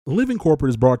Living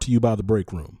Corporate is brought to you by The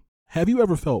Break Room. Have you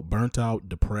ever felt burnt out,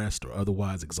 depressed, or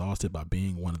otherwise exhausted by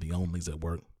being one of the onlys at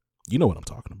work? You know what I'm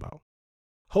talking about.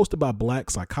 Hosted by Black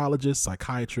psychologists,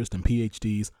 psychiatrists, and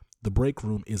PhDs, The Break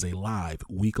Room is a live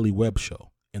weekly web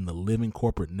show in the Living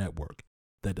Corporate network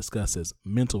that discusses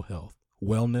mental health,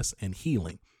 wellness, and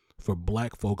healing for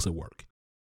Black folks at work.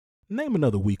 Name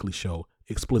another weekly show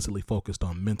explicitly focused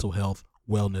on mental health,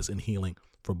 wellness, and healing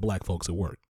for Black folks at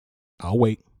work. I'll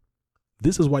wait.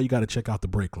 This is why you got to check out The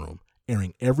Break Room,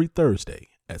 airing every Thursday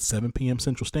at 7 p.m.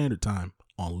 Central Standard Time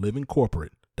on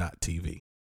livingcorporate.tv.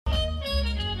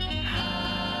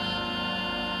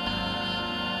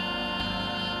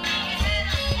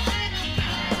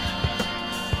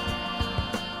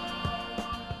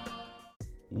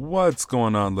 What's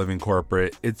going on, Living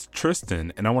Corporate? It's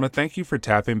Tristan, and I want to thank you for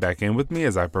tapping back in with me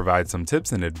as I provide some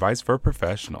tips and advice for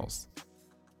professionals.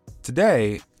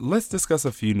 Today, let's discuss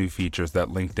a few new features that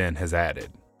LinkedIn has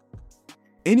added.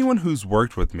 Anyone who's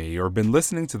worked with me or been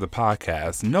listening to the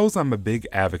podcast knows I'm a big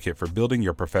advocate for building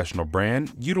your professional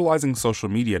brand utilizing social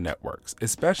media networks,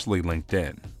 especially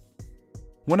LinkedIn.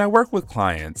 When I work with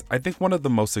clients, I think one of the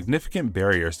most significant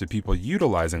barriers to people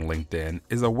utilizing LinkedIn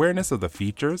is awareness of the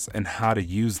features and how to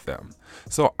use them.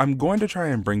 So I'm going to try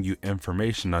and bring you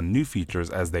information on new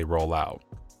features as they roll out.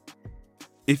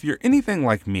 If you're anything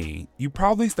like me, you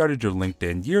probably started your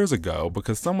LinkedIn years ago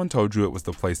because someone told you it was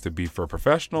the place to be for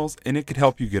professionals and it could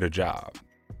help you get a job.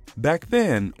 Back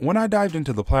then, when I dived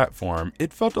into the platform,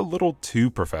 it felt a little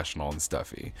too professional and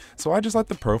stuffy, so I just let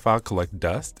the profile collect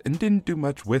dust and didn't do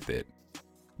much with it.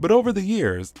 But over the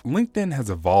years, LinkedIn has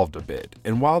evolved a bit,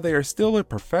 and while they are still a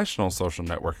professional social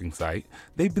networking site,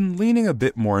 they've been leaning a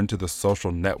bit more into the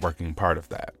social networking part of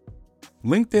that.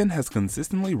 LinkedIn has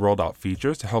consistently rolled out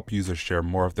features to help users share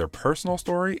more of their personal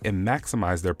story and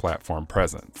maximize their platform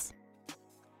presence.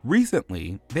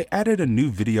 Recently, they added a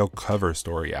new video cover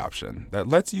story option that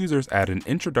lets users add an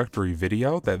introductory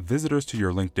video that visitors to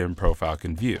your LinkedIn profile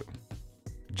can view.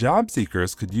 Job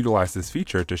seekers could utilize this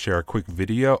feature to share a quick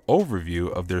video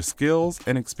overview of their skills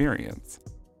and experience.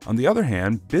 On the other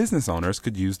hand, business owners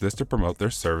could use this to promote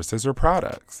their services or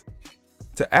products.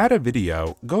 To add a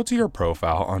video, go to your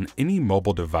profile on any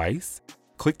mobile device,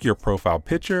 click your profile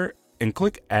picture, and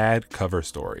click Add Cover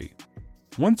Story.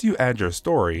 Once you add your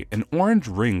story, an orange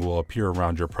ring will appear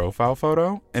around your profile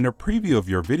photo, and a preview of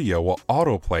your video will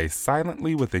autoplay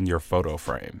silently within your photo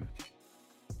frame.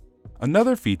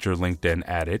 Another feature LinkedIn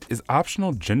added is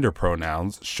optional gender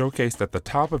pronouns showcased at the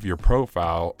top of your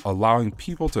profile, allowing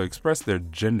people to express their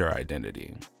gender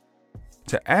identity.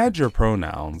 To add your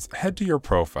pronouns, head to your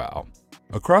profile.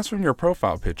 Across from your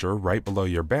profile picture, right below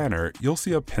your banner, you'll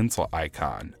see a pencil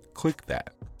icon. Click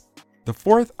that. The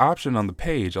fourth option on the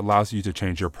page allows you to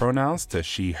change your pronouns to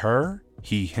she, her,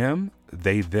 he, him,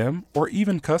 they, them, or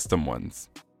even custom ones.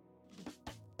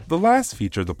 The last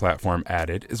feature the platform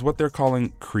added is what they're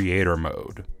calling Creator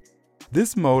Mode.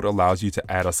 This mode allows you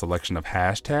to add a selection of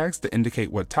hashtags to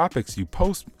indicate what topics you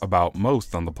post about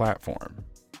most on the platform.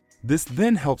 This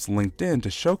then helps LinkedIn to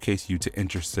showcase you to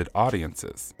interested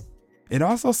audiences. It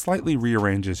also slightly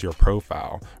rearranges your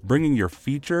profile, bringing your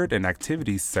featured and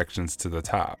activities sections to the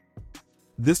top.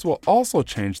 This will also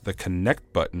change the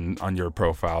connect button on your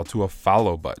profile to a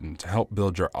follow button to help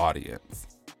build your audience.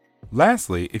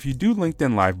 Lastly, if you do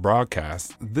LinkedIn Live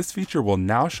broadcasts, this feature will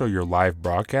now show your live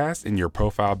broadcast in your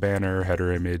profile banner,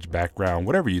 header image, background,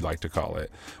 whatever you like to call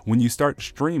it, when you start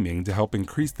streaming to help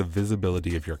increase the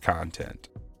visibility of your content.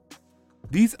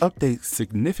 These updates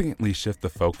significantly shift the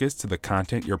focus to the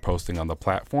content you're posting on the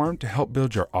platform to help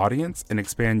build your audience and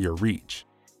expand your reach.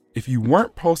 If you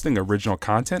weren't posting original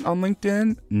content on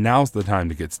LinkedIn, now's the time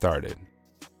to get started.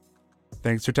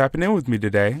 Thanks for tapping in with me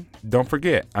today. Don't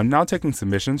forget, I'm now taking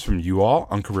submissions from you all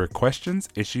on career questions,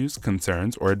 issues,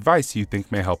 concerns, or advice you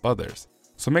think may help others.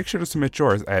 So make sure to submit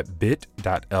yours at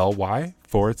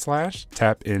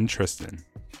bit.ly/tapintristan.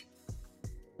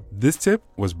 This tip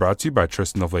was brought to you by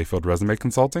Tristan of Layfield Resume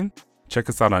Consulting. Check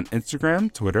us out on Instagram,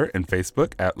 Twitter, and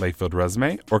Facebook at Layfield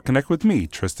Resume, or connect with me,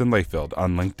 Tristan Layfield,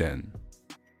 on LinkedIn.